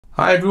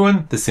Hi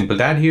everyone, the Simple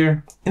Dad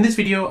here. In this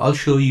video, I'll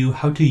show you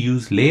how to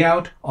use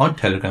layout on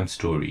Telegram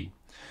story.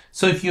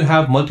 So if you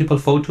have multiple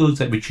photos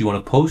that which you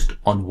want to post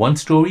on one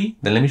story,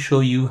 then let me show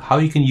you how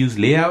you can use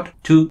layout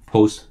to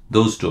post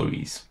those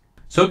stories.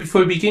 So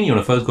before we begin, you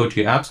want to first go to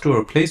your App Store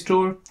or Play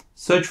Store,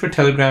 search for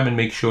Telegram and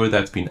make sure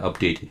that's been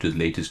updated to the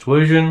latest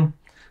version.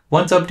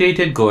 Once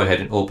updated, go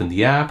ahead and open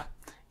the app.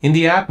 In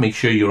the app, make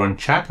sure you're on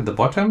chat at the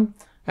bottom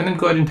and then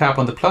go ahead and tap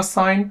on the plus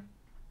sign.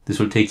 This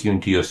will take you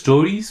into your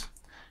stories.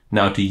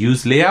 Now to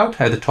use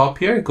layout at the top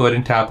here, go ahead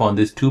and tap on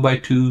this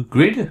 2x2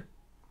 grid.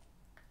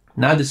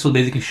 Now this will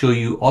basically show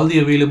you all the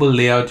available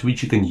layouts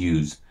which you can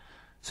use.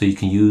 So you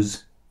can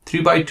use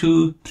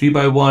 3x2,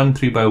 3x1,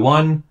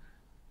 3x1,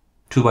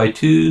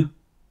 2x2,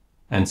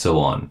 and so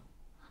on.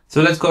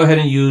 So let's go ahead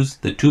and use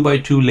the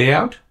 2x2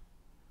 layout.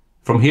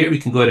 From here, we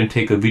can go ahead and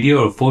take a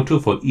video or photo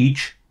for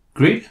each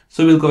grid.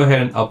 So we'll go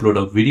ahead and upload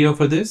a video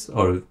for this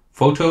or a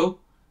photo.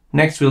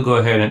 Next, we'll go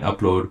ahead and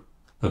upload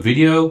a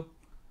video.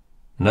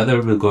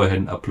 Another, we'll go ahead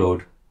and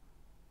upload,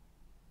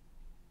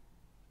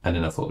 and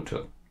then a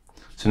photo.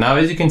 So now,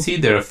 as you can see,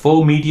 there are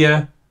 4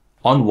 media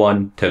on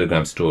one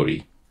Telegram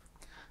story.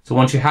 So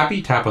once you're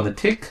happy, tap on the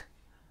tick,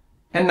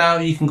 and now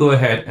you can go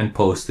ahead and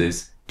post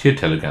this to your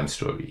Telegram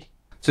story.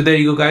 So there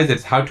you go, guys.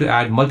 That's how to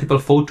add multiple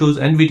photos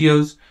and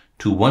videos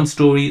to one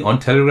story on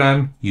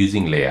Telegram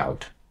using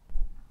layout.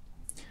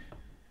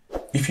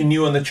 If you're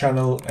new on the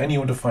channel and you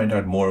want to find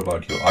out more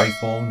about your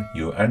iPhone,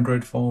 your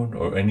Android phone,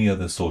 or any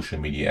other social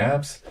media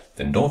apps,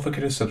 then don't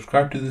forget to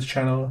subscribe to this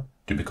channel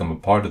to become a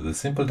part of the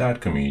Simple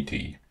Dad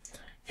community.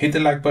 Hit the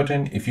like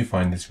button if you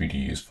find this video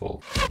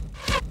useful.